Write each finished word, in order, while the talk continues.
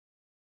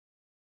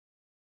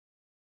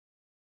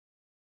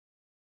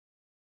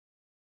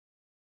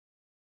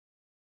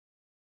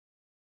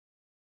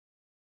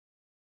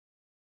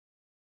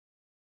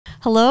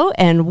Hello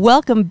and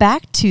welcome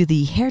back to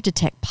the Hair to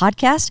Tech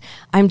podcast.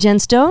 I'm Jen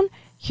Stone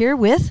here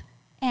with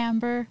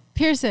Amber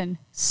Pearson.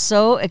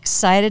 So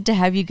excited to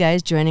have you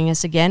guys joining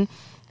us again.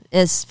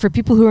 As for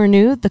people who are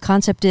new, the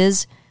concept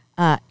is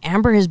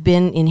Amber has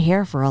been in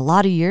hair for a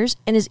lot of years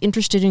and is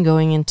interested in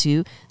going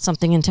into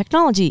something in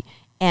technology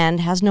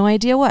and has no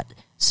idea what.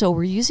 So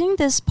we're using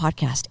this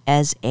podcast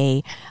as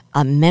a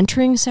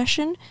mentoring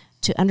session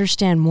to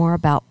understand more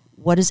about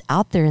what is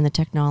out there in the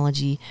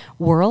technology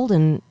world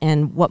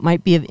and what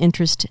might be of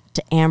interest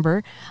to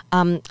Amber.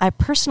 I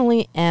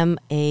personally am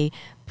a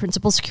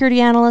principal security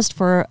analyst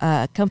for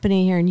a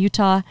company here in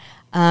Utah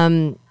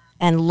and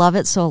love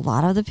it. So a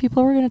lot of the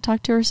people we're going to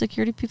talk to are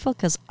security people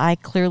because I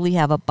clearly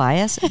have a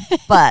bias.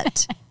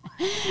 But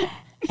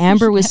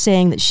Amber was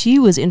saying that she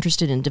was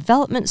interested in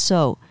development.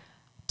 So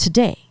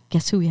today,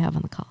 guess who we have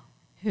on the call?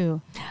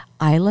 Who?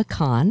 Isla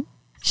Khan.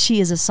 She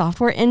is a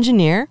software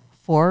engineer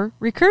for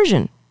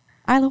Recursion.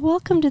 Isla,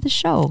 welcome to the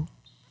show.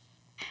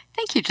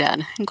 Thank you,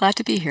 Jen. I'm glad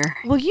to be here.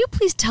 Will you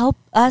please tell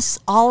us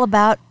all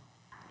about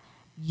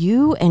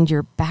you and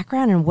your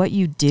background and what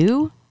you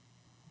do?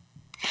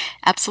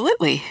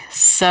 Absolutely.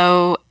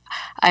 So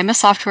I'm a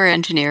software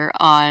engineer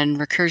on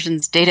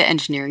Recursion's data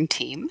engineering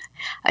team.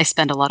 I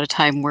spend a lot of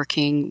time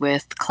working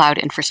with cloud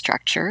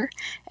infrastructure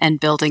and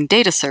building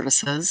data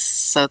services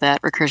so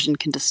that Recursion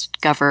can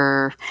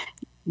discover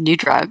new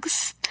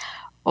drugs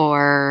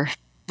or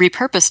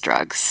repurpose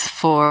drugs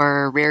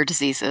for rare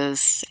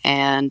diseases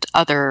and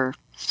other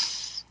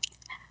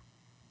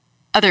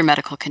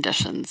medical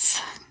conditions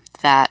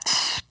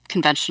that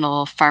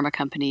conventional pharma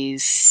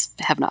companies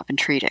have not been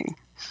treating.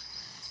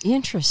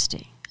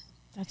 Interesting.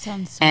 That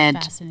sounds so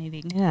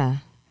fascinating. Yeah.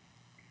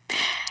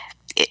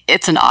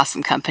 It's an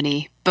awesome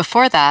company.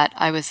 Before that,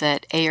 I was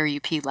at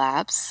ARUP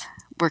Labs,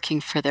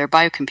 working for their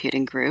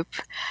biocomputing group,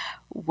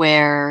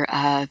 where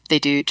they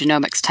do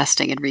genomics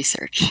testing and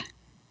research.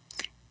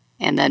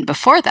 And then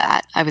before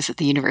that, I was at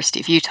the University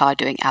of Utah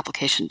doing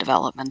application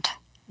development.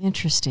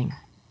 Interesting.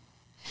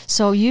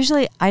 So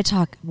usually I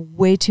talk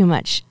way too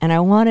much, and I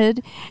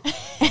wanted...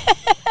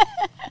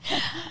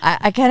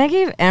 I kind of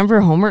gave Amber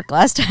homework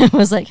last time. I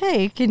was like,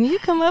 hey, can you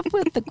come up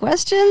with the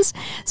questions?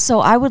 So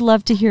I would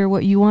love to hear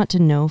what you want to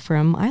know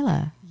from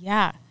Isla.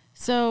 Yeah.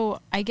 So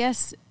I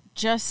guess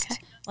just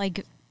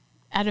like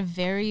at a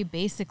very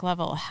basic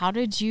level, how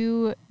did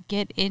you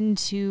get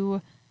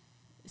into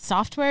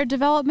software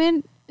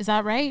development? Is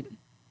that right?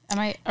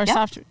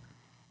 Software?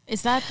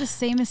 Is that the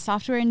same as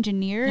software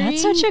engineering?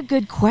 That's such a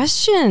good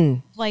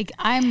question. Like,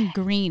 I'm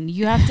green.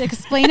 You have to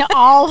explain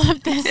all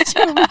of this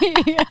to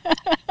me.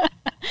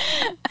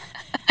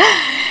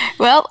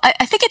 Well,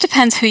 I think it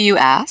depends who you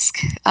ask.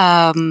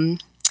 The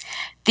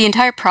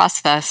entire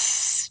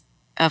process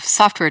of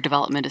software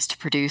development is to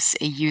produce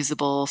a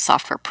usable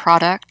software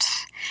product.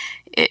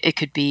 It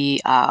could be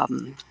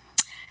an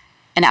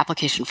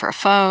application for a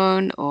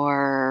phone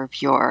or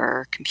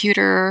your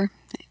computer.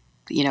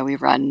 You know, we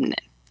run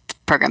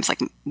programs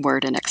like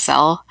Word and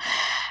Excel,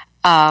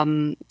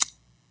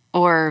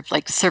 or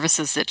like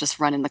services that just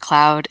run in the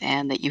cloud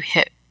and that you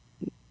hit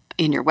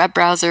in your web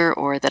browser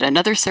or that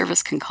another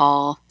service can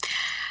call.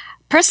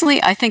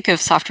 Personally, I think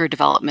of software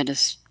development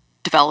as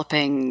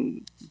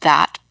developing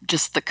that,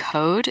 just the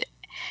code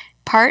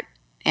part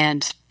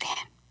and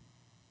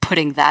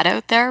putting that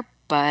out there.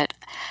 But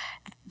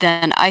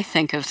then I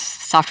think of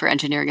software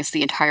engineering as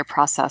the entire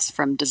process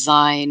from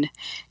design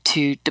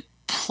to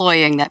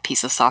deploying that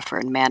piece of software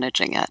and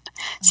managing it.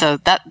 So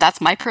that's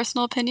my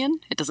personal opinion.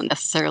 It doesn't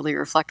necessarily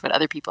reflect what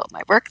other people at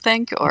my work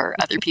think or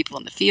other people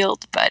in the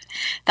field, but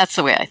that's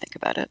the way I think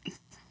about it.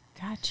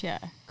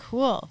 Gotcha.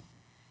 Cool.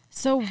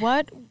 So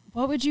what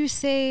would you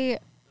say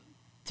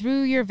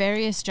through your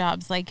various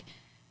jobs? Like,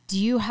 do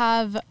you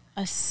have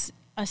a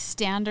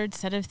standard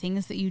set of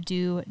things that you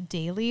do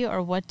daily,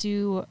 or what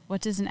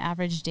does an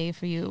average day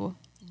for you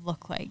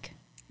look like?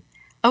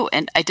 Oh,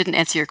 and I didn't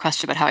answer your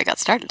question about how I got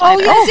started. Oh,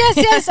 either.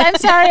 yes. I'm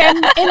sorry. I'm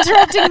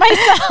interrupting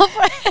myself.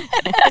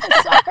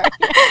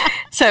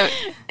 So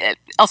Sorry.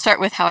 I'll start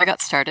with how I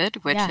got started,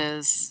 which Yeah.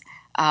 is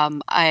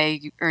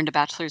I earned a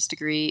bachelor's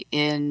degree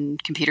in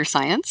computer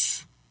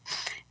science.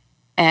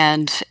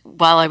 And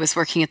while I was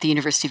working at the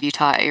University of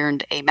Utah, I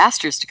earned a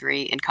master's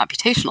degree in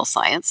computational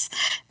science.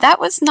 That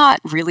was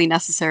not really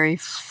necessary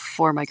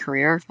for my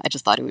career. I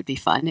just thought it would be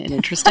fun and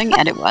interesting,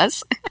 and it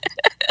was.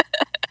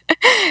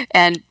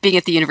 And being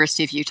at the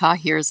University of Utah,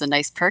 here's a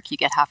nice perk. You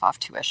get half off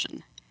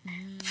tuition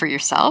for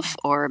yourself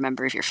or a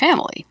member of your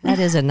family. That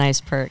is a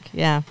nice perk,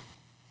 yeah.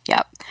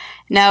 Yep.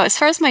 Now, as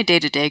far as my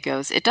day-to-day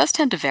goes, it does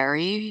tend to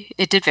vary.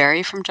 It did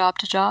vary from job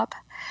to job.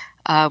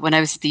 When I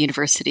was at the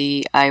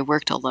university, I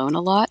worked alone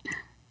a lot,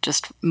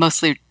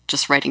 mostly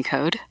writing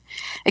code,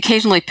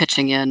 occasionally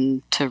pitching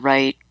in to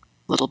write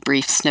little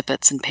brief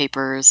snippets in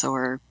papers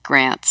or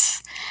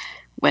grants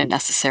when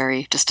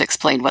necessary, just to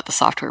explain what the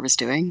software was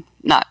doing,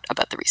 not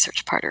about the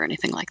research part or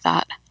anything like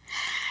that.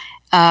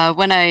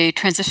 When I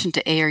transitioned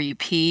to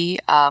ARUP,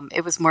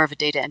 it was more of a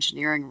data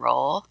engineering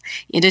role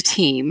in a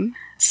team.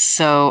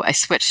 So I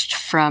switched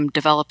from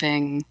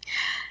developing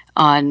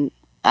on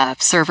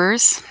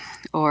servers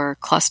or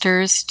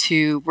clusters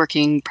to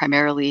working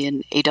primarily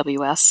in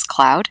AWS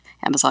Cloud,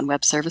 Amazon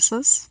Web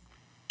Services,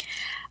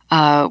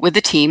 with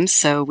the teams.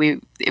 So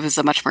it was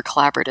a much more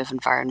collaborative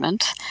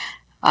environment.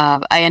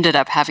 I ended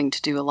up having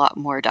to do a lot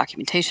more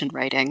documentation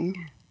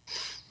writing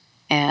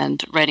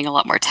and writing a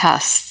lot more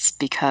tests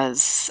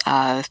because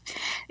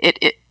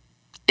it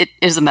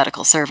is a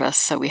medical service.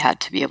 So we had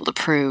to be able to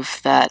prove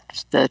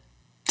that the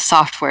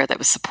software that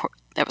was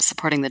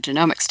supporting the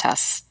genomics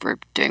tests were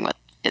doing what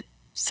it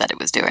said it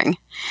was doing,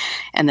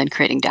 and then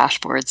creating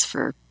dashboards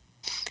for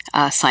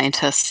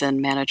scientists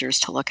and managers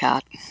to look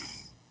at.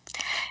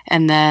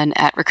 And then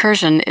at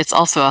Recursion, it's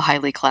also a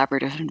highly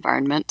collaborative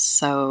environment.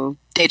 So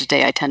day to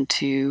day, I tend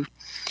to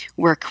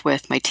work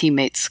with my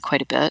teammates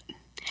quite a bit.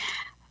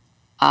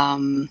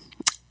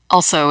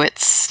 Also,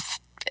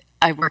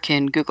 I work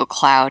in Google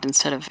Cloud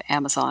instead of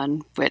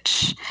Amazon,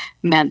 which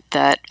meant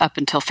that up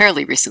until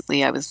fairly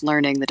recently, I was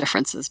learning the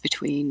differences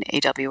between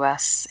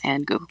AWS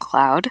and Google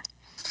Cloud,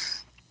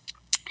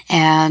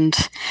 and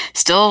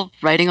still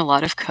writing a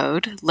lot of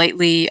code.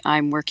 Lately,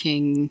 I'm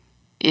working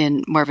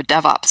in more of a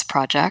DevOps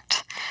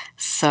project,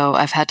 so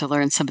I've had to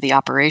learn some of the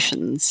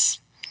operations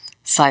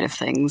side of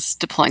things,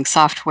 deploying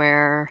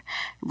software,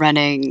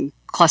 running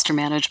cluster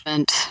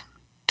management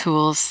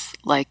tools,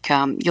 like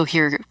you'll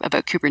hear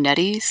about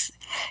Kubernetes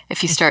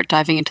if you start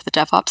diving into the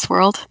DevOps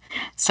world.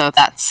 So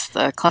that's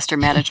the cluster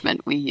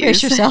management we use.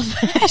 Brace yourself.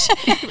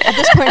 At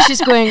this point,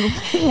 she's going,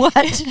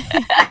 what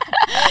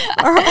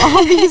are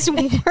all these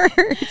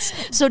words?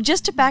 So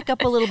just to back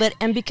up a little bit,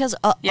 and because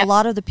a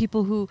lot of the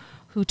people who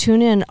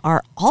tune in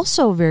are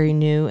also very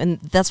new, and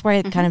that's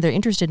why kind of they're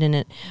interested in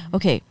it.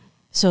 Okay,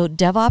 so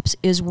DevOps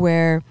is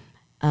where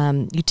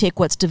you take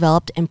what's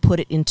developed and put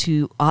it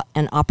into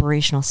an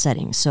operational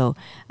setting. So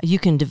you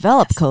can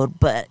develop code,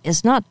 but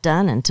it's not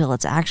done until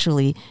it's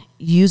actually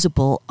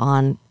usable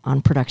on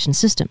production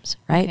systems,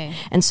 right? Okay.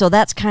 And so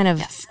that's kind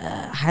of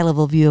a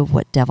high-level view of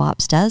what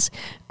DevOps does.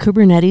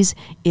 Kubernetes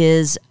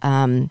is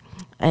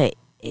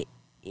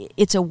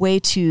it's a way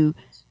to,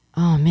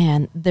 oh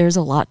man, there's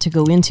a lot to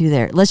go into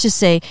there. Let's just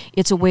say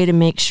it's a way to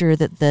make sure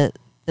that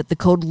the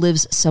code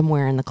lives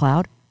somewhere in the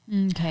cloud.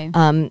 Okay.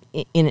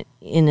 In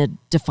a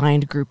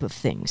defined group of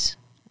things,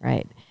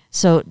 right?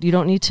 So you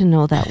don't need to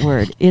know that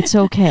word. It's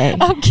okay.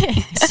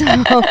 Okay. So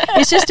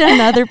it's just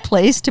another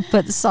place to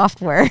put the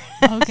software.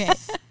 Okay.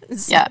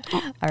 So, yeah.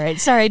 All right.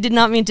 Sorry, I did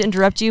not mean to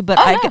interrupt you, but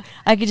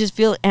I could just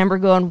feel Amber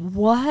going,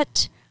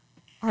 "What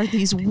are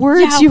these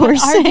words you are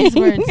saying?" These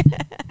words?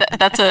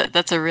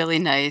 That's a really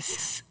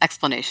nice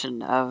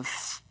explanation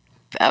of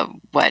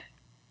what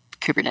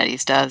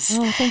Kubernetes does.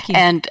 Oh, thank you.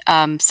 And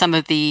some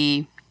of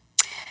the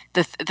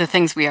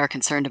things we are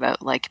concerned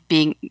about, like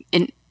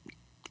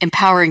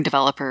empowering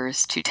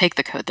developers to take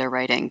the code they're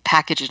writing,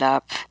 package it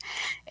up,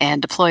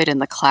 and deploy it in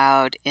the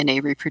cloud in a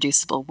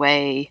reproducible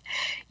way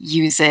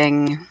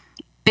using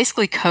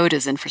basically code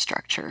as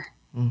infrastructure.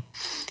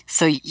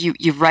 So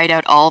you write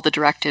out all the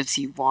directives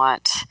you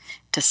want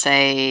to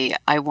say,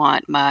 I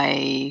want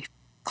my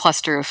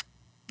cluster of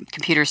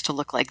computers to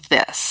look like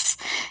this,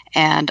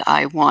 and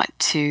I want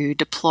to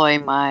deploy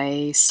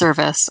my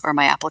service or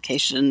my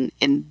application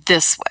in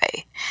this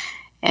way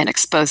and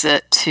expose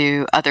it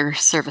to other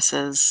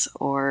services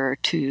or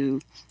to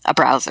a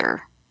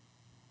browser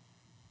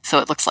so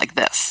it looks like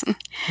this.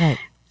 Right.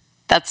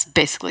 That's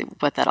basically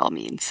what that all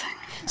means.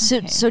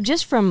 So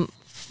just from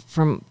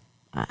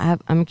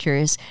I'm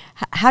curious,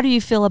 how do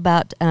you feel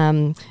about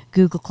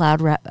Google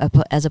Cloud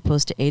as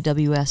opposed to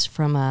AWS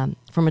from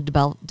a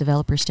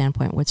developer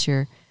standpoint? Do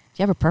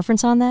you have a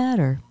preference on that,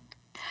 or?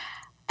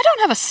 I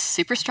don't have a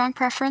super strong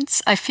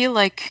preference. I feel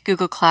like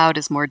Google Cloud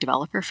is more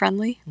developer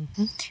friendly.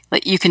 Mm-hmm.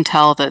 Like you can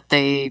tell that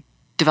they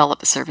develop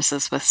the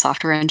services with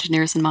software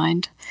engineers in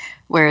mind,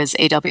 whereas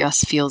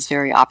AWS feels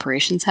very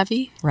operations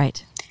heavy.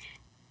 Right.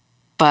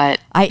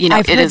 But I've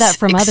heard that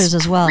from others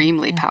as well.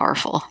 Extremely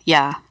powerful.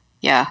 Yeah.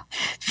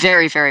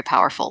 Very, very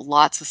powerful.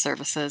 Lots of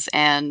services.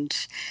 And,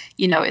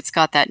 it's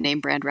got that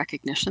name brand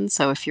recognition.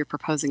 So if you're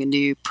proposing a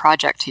new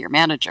project to your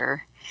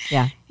manager,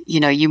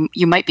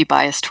 you might be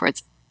biased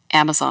towards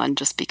Amazon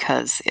just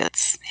because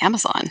it's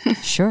Amazon.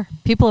 Sure.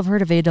 People have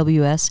heard of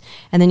AWS,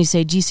 and then you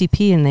say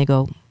GCP, and they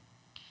go,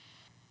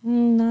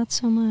 not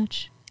so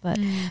much.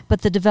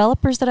 But the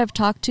developers that I've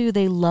talked to,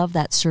 they love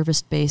that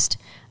service-based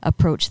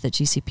approach that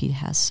GCP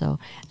has. So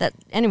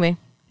anyway,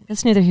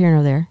 that's neither here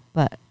nor there.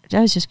 But I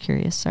was just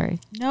curious. Sorry.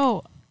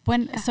 No,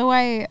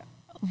 I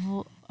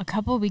a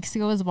couple of weeks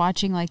ago was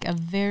watching like a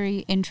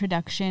very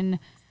introduction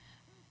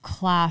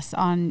class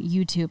on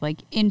YouTube,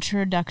 like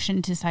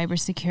Introduction to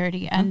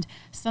Cybersecurity, and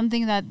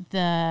something that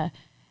the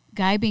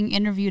guy being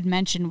interviewed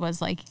mentioned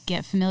was like,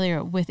 get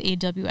familiar with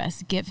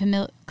AWS,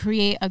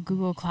 create a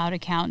Google Cloud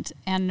account,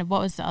 and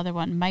what was the other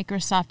one?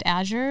 Microsoft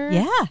Azure.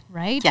 Yeah,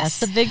 right. Yes,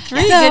 that's the big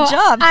three. So good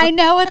job. I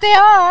know what they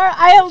are.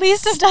 I at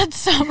least have done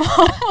some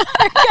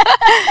homework.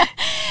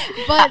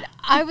 But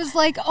I was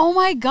like, oh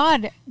my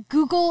God,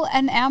 Google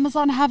and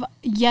Amazon have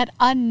yet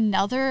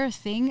another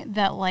thing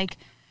that like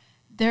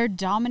they're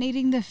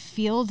dominating the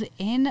field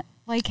in.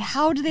 Like,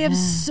 how do they have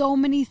so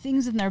many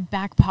things in their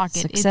back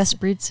pocket? Success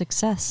breeds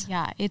success.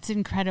 Yeah, it's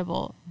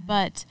incredible.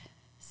 But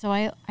so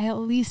I at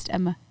least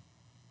am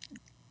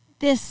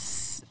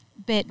this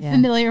bit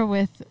familiar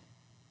with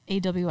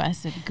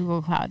AWS and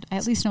Google Cloud. I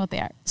at least know what they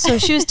are. So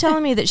she was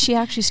telling me that she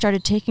actually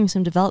started taking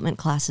some development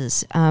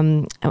classes.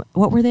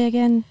 What were they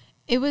again?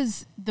 It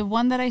was the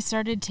one that I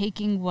started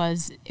taking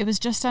it was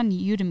just on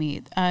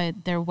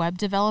Udemy, their web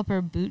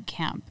developer boot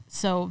camp.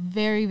 So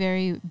very,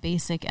 very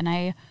basic. And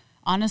I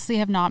honestly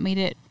have not made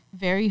it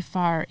very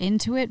far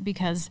into it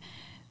because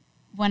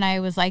when I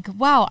was like,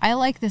 wow, I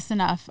like this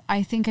enough,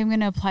 I think I'm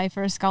going to apply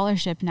for a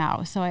scholarship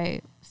now. So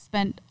I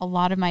spent a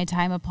lot of my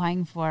time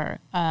applying for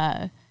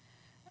a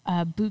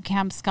boot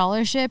camp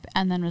scholarship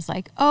and then was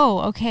like, oh,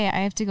 okay, I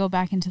have to go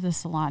back into the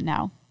salon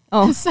now.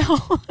 Oh, so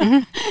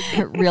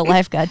real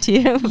life got to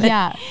you. But,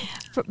 yeah.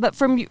 But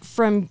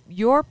from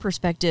your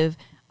perspective,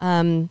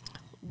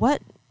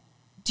 what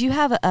do you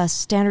have a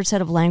standard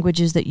set of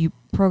languages that you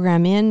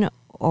program in,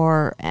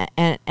 or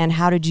and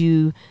how did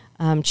you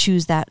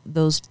choose that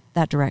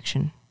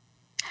direction?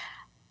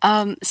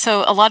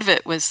 So a lot of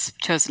it was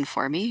chosen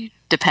for me,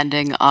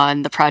 depending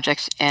on the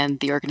project and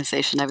the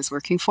organization I was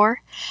working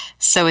for.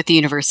 So at the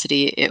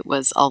university, it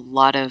was a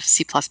lot of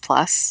C++,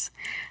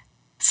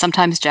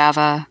 sometimes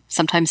Java,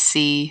 sometimes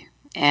C,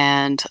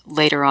 and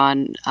later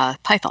on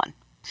Python.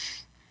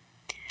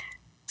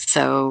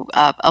 So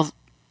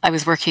I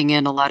was working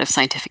in a lot of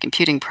scientific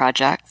computing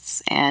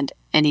projects and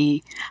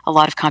a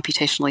lot of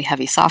computationally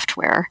heavy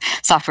software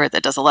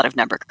that does a lot of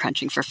number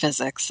crunching for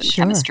physics and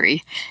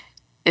chemistry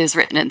is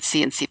written in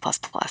C and C++.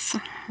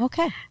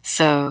 Okay.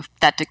 So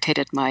that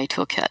dictated my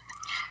toolkit.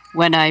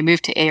 When I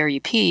moved to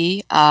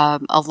ARUP,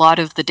 a lot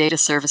of the data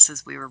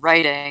services we were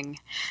writing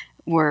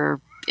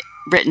were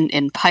written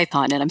in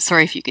Python, and I'm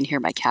sorry if you can hear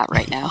my cat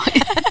right now.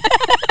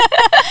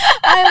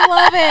 I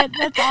love it.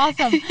 That's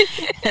awesome.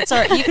 That's all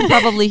right. You can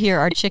probably hear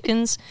our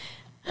chickens.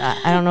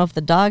 I don't know if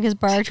the dog has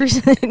barked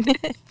recently.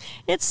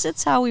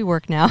 It's how we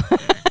work now.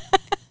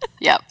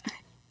 Yep.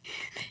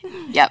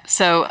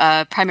 So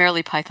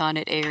primarily Python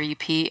at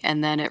ARUP,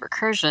 and then at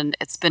Recursion,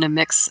 it's been a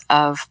mix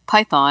of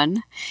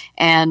Python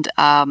and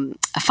a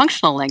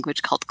functional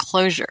language called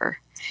Clojure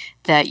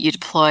that you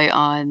deploy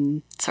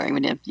on, sorry, I'm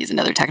going to use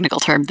another technical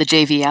term, the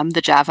JVM,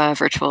 the Java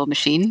Virtual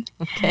Machine.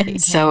 Okay.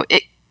 So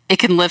it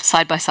can live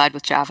side by side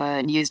with Java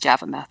and use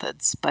Java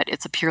methods, but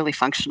it's a purely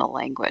functional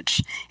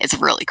language. It's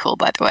really cool,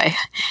 by the way.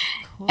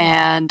 Cool.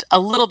 And a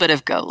little bit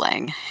of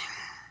Golang.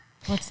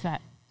 What's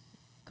that?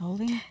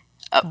 Golang?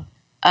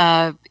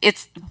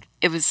 It's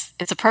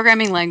a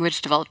programming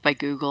language developed by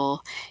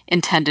Google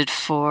intended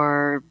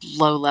for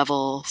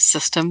low-level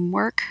system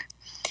work.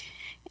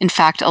 In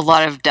fact, a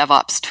lot of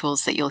DevOps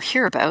tools that you'll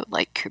hear about,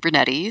 like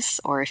Kubernetes,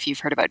 or if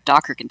you've heard about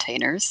Docker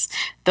containers,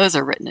 those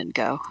are written in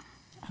Go.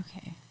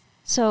 Okay.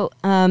 So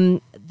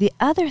the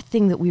other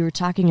thing that we were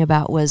talking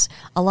about was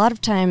a lot of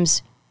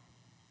times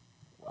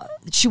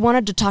she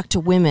wanted to talk to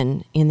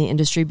women in the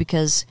industry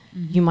because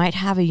you might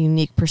have a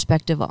unique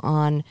perspective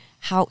on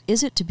how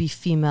is it to be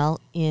female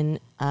in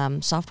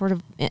software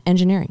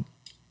engineering.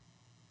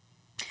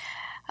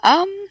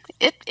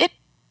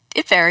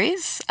 It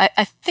varies.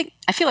 I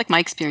feel like my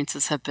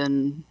experiences have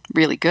been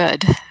really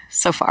good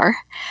so far.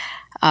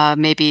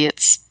 Maybe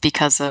it's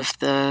because of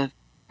the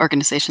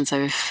organizations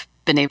I've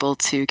been able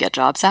to get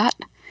jobs at.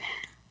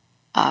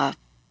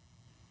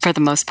 For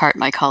the most part,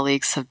 my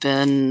colleagues have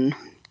been,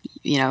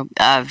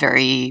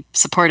 very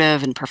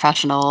supportive and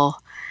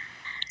professional.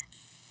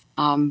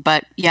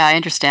 But yeah, I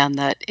understand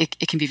that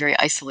it can be very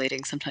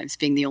isolating sometimes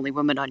being the only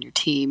woman on your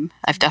team.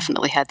 I've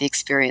definitely had the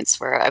experience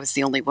where I was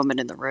the only woman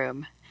in the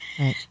room.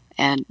 Right.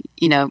 And,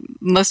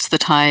 most of the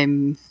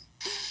time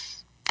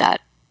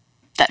that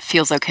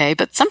feels okay,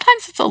 but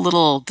sometimes it's a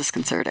little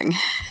disconcerting.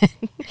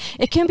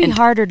 It can be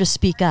harder to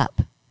speak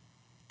up.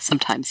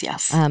 Sometimes,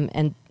 yes.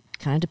 And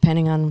kind of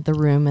depending on the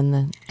room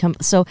and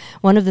so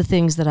one of the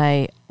things that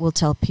I will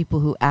tell people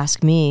who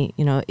ask me,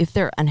 if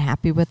they're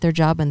unhappy with their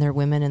job and they're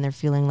women and they're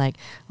feeling like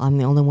I'm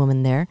the only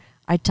woman there,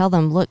 I tell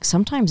them, look,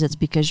 sometimes it's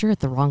because you're at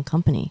the wrong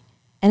company.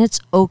 And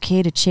it's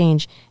okay to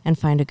change and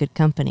find a good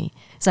company.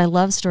 So I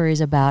love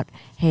stories about,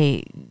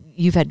 hey,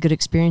 you've had good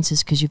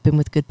experiences because you've been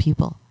with good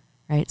people,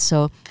 right?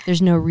 So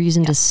there's no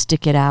reason to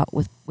stick it out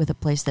with a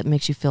place that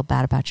makes you feel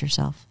bad about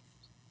yourself.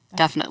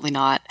 Definitely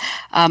not.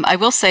 I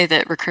will say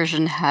that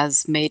Recursion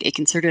has made a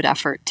concerted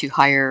effort to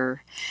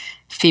hire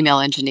female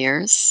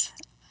engineers.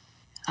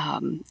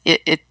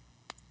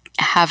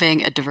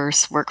 Having a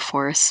diverse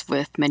workforce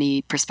with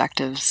many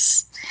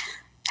perspectives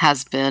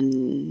has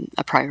been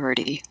a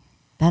priority.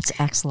 That's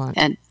excellent.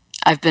 And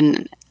I've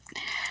been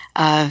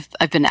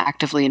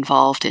actively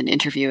involved in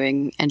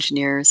interviewing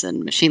engineers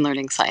and machine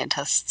learning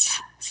scientists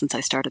since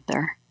I started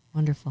there.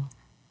 Wonderful.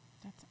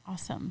 That's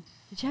awesome.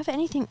 Did you have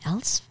anything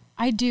else?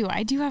 I do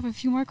have a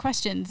few more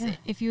questions. Yeah.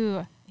 If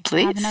you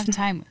Please. Have enough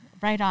time,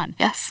 right on.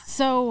 Yes.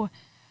 So,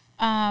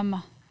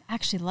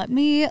 actually, let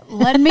me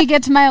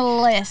get to my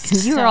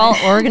list. You were all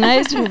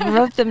organized and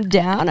wrote them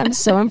down. I'm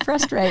so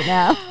impressed right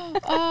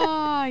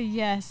now.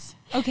 Yes.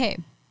 Okay.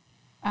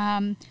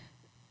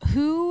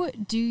 who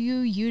do you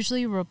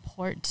usually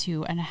report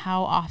to, and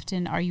how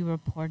often are you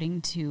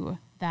reporting to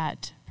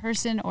that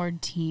person or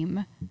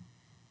team?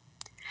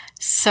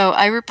 So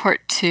I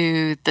report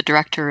to the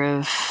director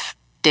of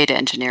data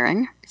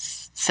engineering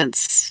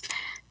since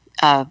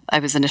I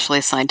was initially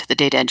assigned to the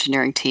data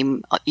engineering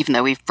team, even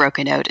though we've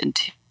broken out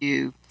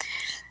into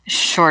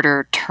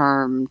shorter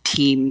term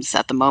teams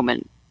at the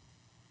moment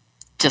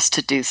just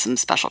to do some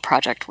special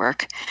project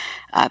work.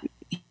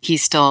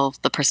 He's still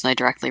the person I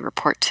directly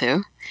report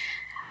to.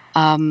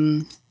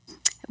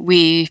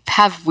 We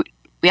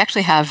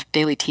actually have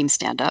daily team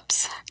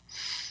stand-ups,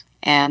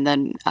 and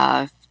then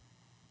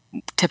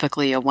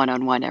typically a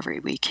one-on-one every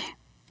week.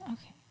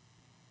 Okay,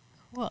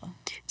 cool.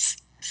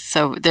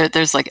 So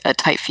there's like a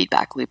tight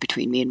feedback loop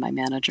between me and my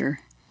manager.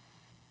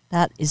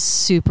 That is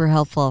super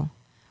helpful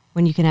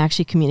when you can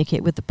actually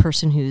communicate with the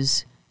person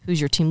who's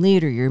your team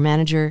lead or your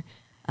manager.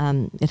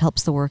 It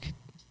helps the work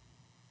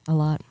a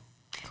lot.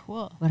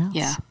 Cool. What else?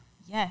 Yeah.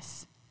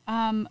 Yes.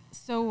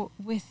 So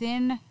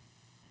within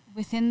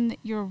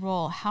your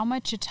role, how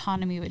much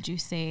autonomy would you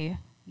say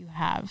you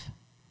have?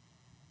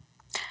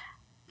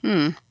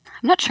 I'm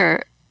not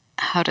sure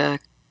how to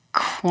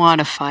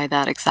quantify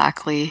that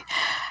exactly.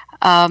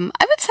 I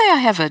would say I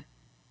have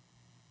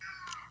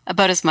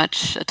about as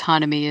much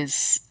autonomy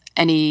as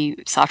any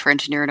software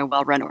engineer in a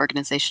well-run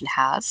organization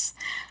has.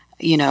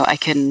 You know, I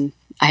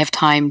have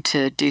time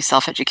to do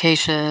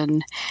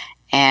self-education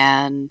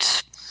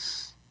and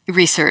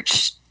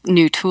research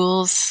new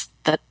tools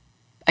that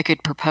I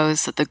could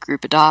propose that the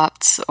group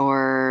adopts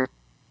or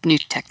new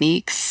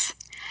techniques.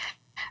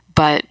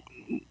 But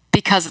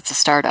because it's a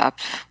startup,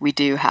 we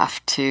do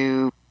have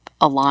to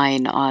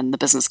align on the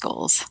business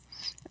goals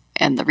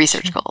and the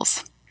research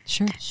goals.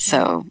 Sure.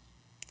 So,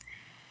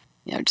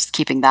 just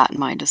keeping that in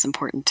mind is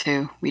important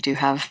too. We do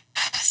have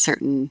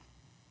certain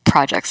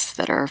projects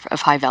that are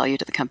of high value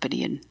to the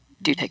company and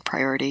do take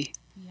priority.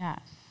 Yeah.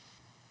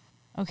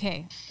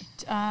 Okay.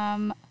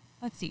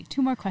 Let's see.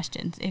 2 more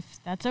questions, if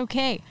that's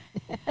okay.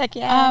 Heck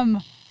yeah.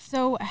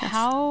 So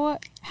how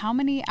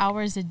many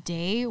hours a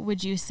day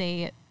would you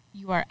say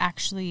you are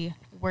actually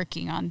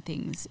working on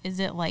things? Is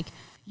it like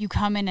you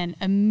come in and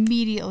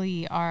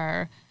immediately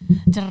are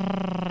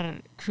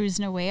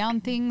cruising away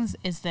on things?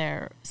 Is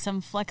there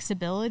some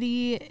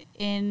flexibility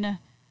in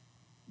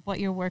what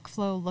your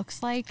workflow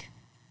looks like,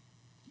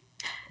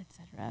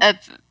 etc.?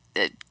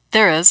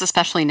 There is,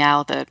 especially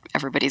now that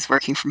everybody's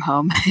working from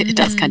home. It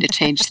does kind of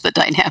change the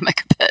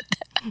dynamic a bit.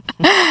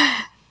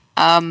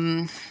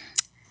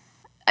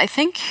 I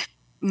think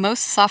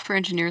most software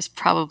engineers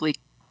probably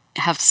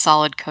have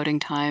solid coding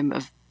time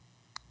of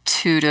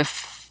 2 to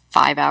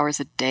 5 hours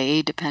a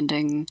day,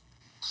 depending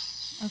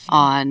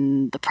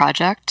on the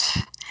project.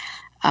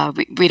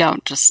 We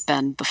don't just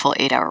spend the full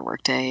 8-hour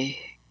workday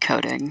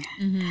coding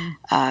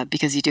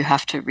because you do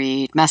have to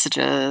read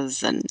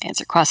messages and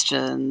answer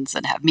questions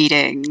and have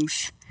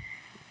meetings.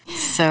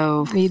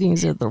 So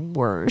meetings are the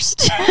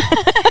worst.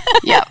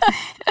 Yeah.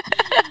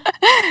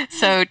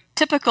 So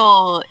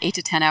typical 8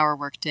 to 10 hour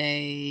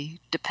workday,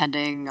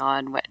 depending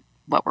on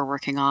what we're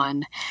working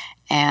on.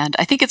 And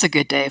I think it's a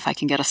good day if I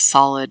can get a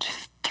solid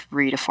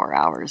 3 to 4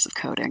 hours of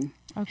coding.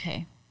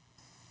 Okay.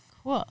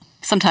 Cool.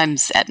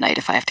 Sometimes at night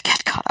if I have to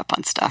get caught up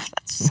on stuff.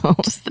 That's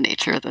just the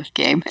nature of the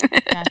game.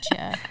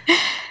 Gotcha.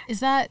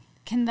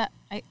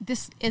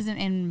 This isn't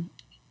in,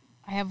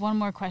 I have one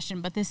more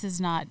question, but this is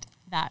not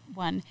that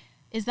one.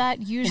 Is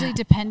that usually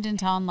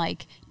dependent on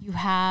you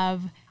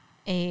have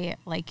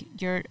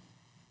you're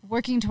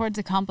working towards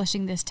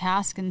accomplishing this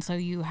task, and so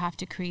you have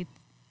to create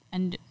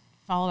and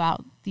follow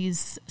out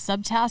these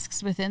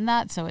subtasks within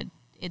that, so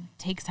it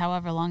takes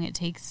however long it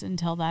takes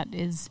until that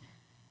is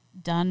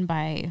done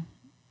by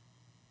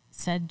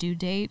said due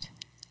date?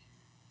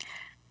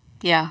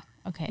 Yeah.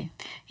 Okay.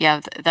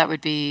 Yeah, that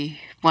would be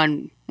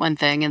one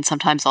thing. And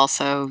sometimes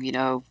also, we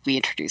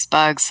introduce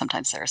bugs.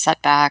 Sometimes there are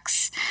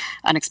setbacks,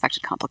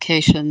 unexpected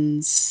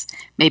complications.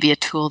 Maybe a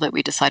tool that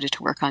we decided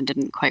to work on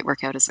didn't quite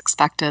work out as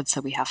expected, so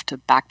we have to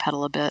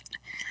backpedal a bit.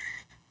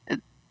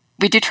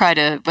 We do try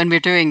to, when we're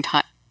doing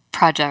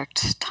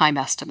project time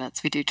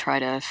estimates, we do try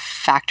to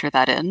factor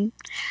that in,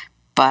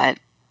 but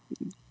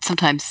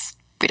sometimes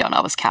we don't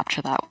always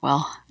capture that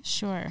well.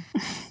 Sure.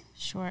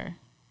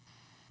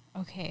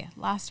 Okay,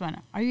 last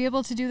one. Are you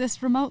able to do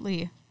this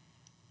remotely?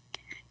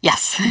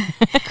 Yes.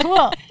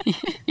 Cool.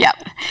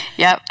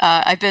 Yep.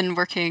 I've been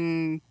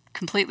working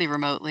completely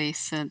remotely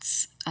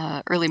since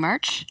early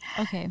March.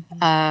 Okay.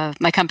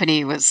 My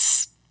company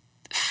was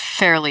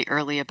fairly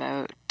early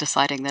about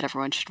deciding that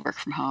everyone should work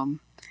from home.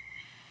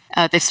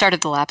 They've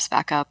started the labs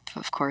back up,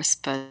 of course,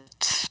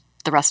 but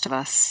the rest of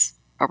us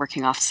are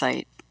working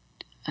off-site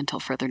until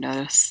further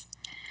notice.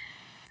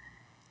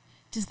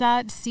 Does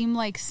that seem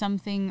like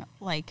something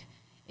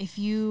if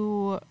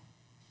you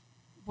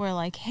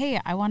were hey,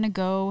 I want to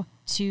go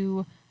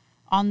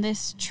on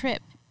this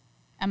trip,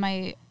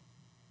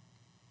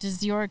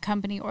 does your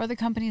company or the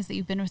companies that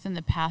you've been with in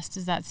the past,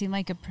 does that seem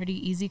like a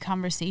pretty easy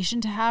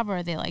conversation to have? Or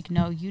are they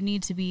no, you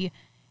need to be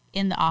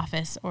in the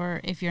office, or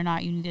if you're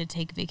not, you need to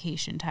take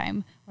vacation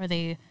time? Or are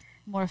they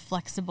more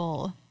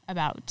flexible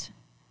about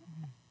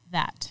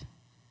that?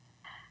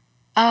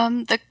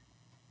 The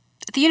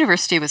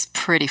university was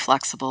pretty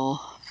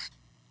flexible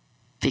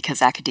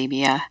because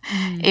academia.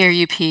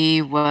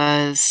 ARUP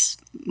was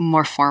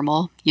more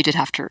formal. You did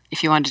have to,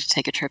 if you wanted to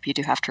take a trip, you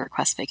do have to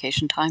request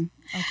vacation time.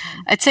 Okay.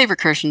 I'd say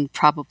Recursion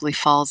probably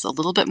falls a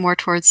little bit more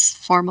towards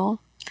formal,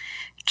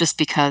 just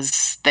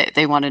because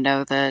they want to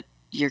know that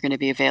you're going to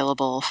be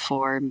available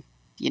for,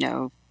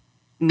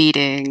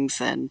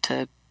 meetings and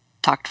to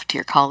talk to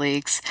your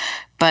colleagues.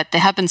 But they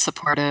have been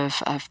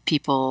supportive of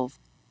people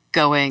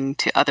going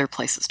to other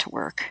places to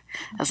work,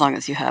 as long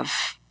as you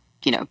have,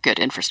 good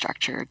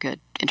infrastructure,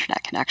 good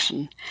internet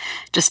connection.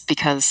 Just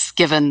because,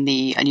 given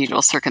the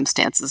unusual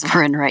circumstances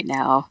we're in right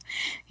now,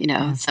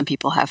 some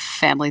people have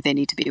family they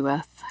need to be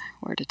with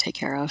or to take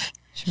care of.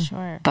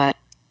 Sure. But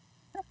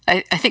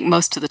I think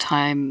most of the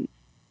time,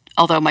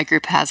 although my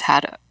group has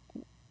had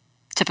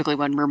typically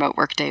one remote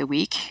work day a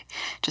week,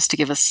 just to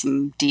give us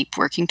some deep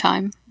working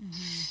time,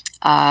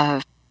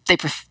 they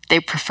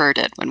preferred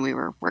it when we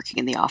were working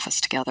in the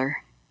office together.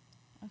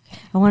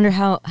 Okay. I wonder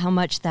how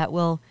much that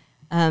will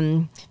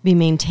be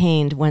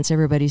maintained once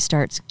everybody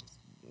starts,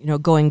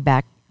 going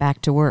back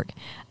to work.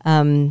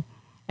 I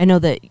know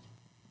that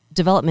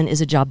development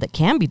is a job that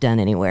can be done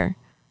anywhere,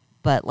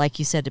 but like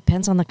you said,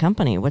 depends on the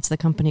company. What's the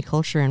company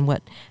culture, and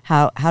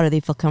how do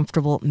they feel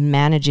comfortable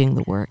managing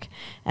the work?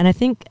 And I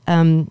think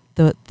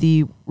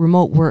the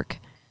remote work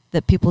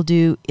that people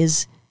do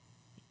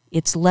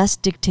it's less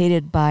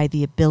dictated by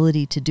the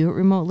ability to do it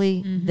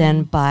remotely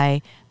than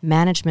by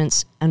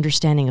management's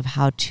understanding of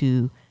how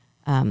to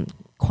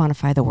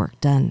quantify the work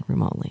done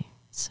remotely.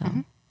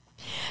 So,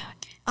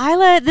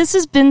 Isla, this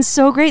has been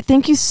so great.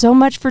 Thank you so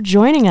much for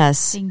joining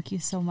us. Thank you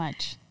so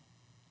much.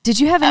 Did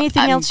you have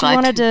anything I'm else you glad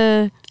wanted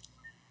to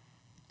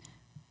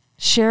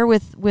share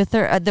with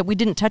her that we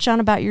didn't touch on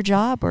about your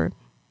job, or?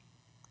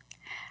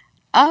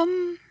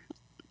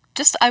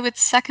 Just I would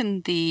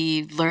second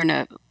the learn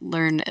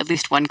at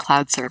least one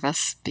cloud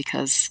service,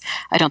 because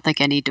I don't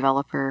think any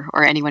developer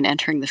or anyone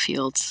entering the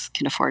fields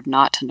can afford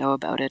not to know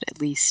about it,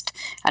 at least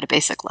at a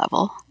basic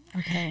level.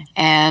 Okay.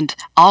 And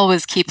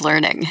always keep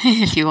learning.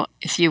 If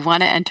you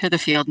want to enter the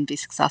field and be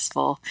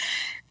successful,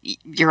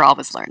 you're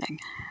always learning.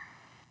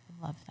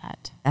 Love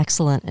that.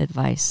 Excellent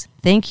advice.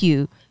 Thank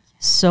you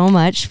so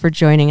much for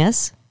joining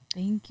us.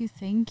 Thank you.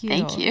 Thank you.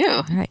 Thank you.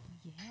 All right.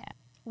 Yeah.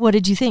 What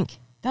did you think?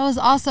 That was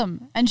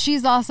awesome. And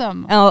she's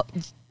awesome. Oh,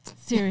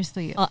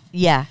 Seriously.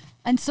 yeah.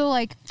 And so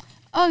I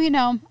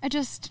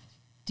just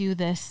do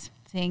this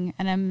thing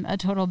and I'm a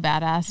total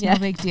badass. Yeah. No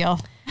big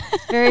deal.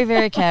 Very,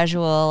 very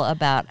casual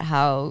about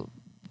how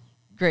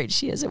great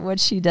she is at what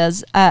she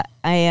does.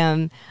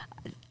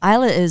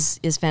 Isla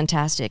is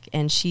fantastic,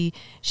 and she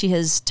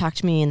has talked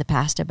to me in the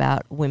past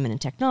about women in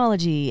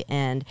technology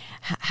and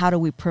how do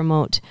we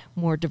promote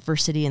more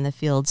diversity in the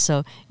field.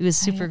 So it was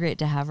super great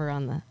to have her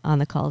on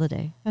the call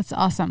today. That's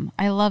awesome.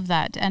 I love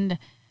that. And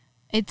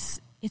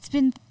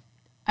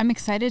I'm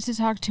excited to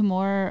talk to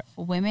more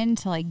women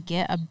to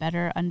get a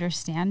better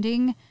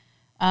understanding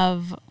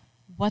of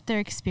what their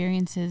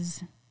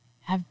experiences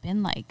have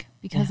been like,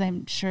 because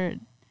I'm sure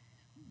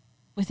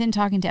within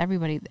talking to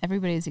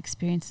everybody's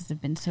experiences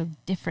have been so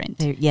different.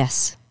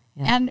 Yes.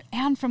 Yeah.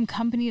 And from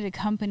company to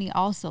company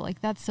also.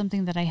 That's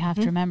something that I have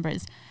to remember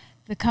is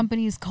the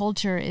company's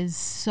culture is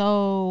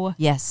so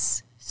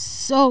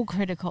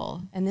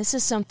critical. And this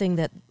is something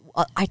that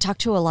I talk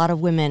to a lot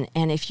of women,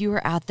 and if you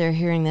are out there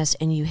hearing this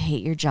and you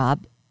hate your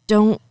job,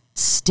 don't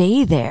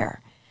stay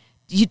there.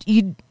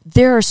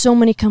 There are so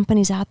many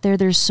companies out there.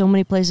 There's so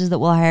many places that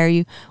will hire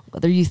you,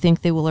 whether you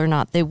think they will or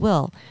not, they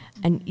will.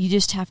 And you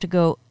just have to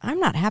go, I'm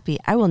not happy.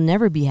 I will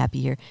never be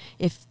happy here.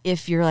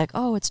 If you're like,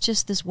 oh, it's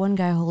just this one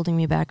guy holding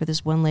me back or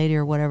this one lady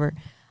or whatever.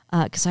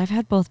 Because I've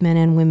had both men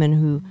and women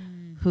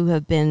who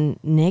have been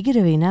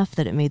negative enough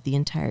that it made the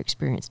entire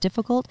experience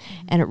difficult,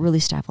 and it really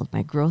stifled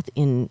my growth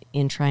in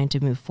trying to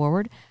move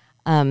forward.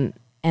 And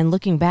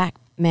looking back,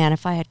 man,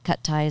 if I had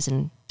cut ties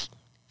and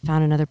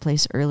found another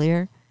place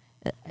earlier,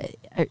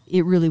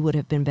 it really would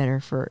have been better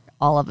for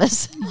all of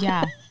us.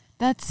 Yeah,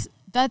 that's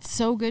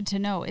so good to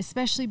know,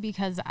 especially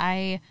because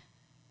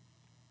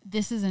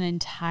this is an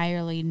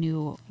entirely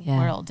new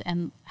world,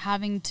 and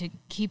having to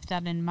keep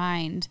that in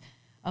mind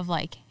of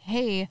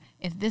hey,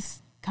 if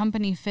this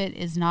company fit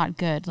is not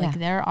good,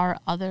 there are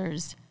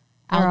others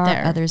out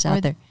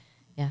there.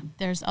 Yeah.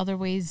 There's other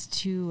ways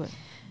to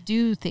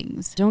do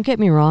things. Don't get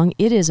me wrong.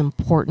 It is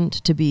important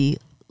to be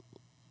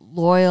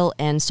loyal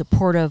and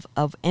supportive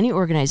of any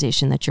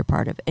organization that you're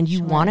part of, and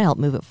you want to help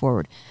move it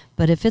forward.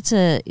 But if it's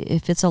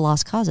a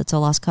lost cause, it's a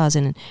lost cause,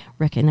 and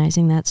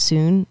recognizing that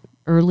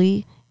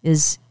early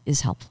is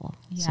helpful.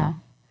 Yeah. So.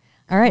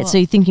 All right. Cool. So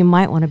you think you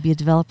might want to be a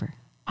developer?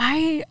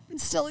 I'm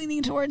still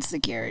leaning towards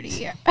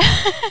security.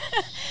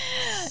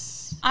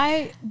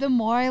 The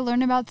more I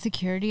learn about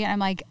security, I'm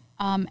like,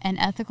 an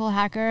ethical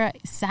hacker,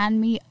 sign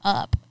me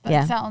up.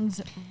 That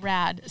sounds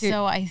rad.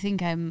 So I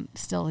think I'm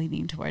still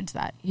leaning towards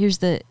that. Here's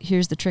the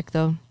trick,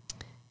 though.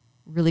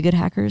 Really good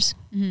hackers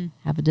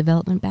have a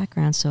development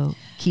background, so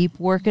keep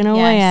working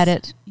away at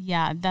it.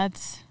 Yeah,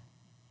 that's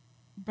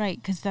right,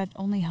 because that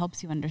only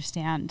helps you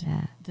understand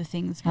the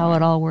things how more.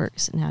 it all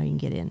works and how you can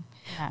get in.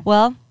 Yeah.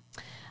 Well,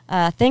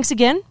 thanks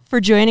again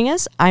for joining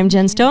us. I'm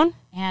Jen Stone.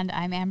 And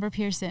I'm Amber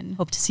Pearson.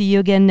 Hope to see you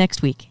again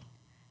next week.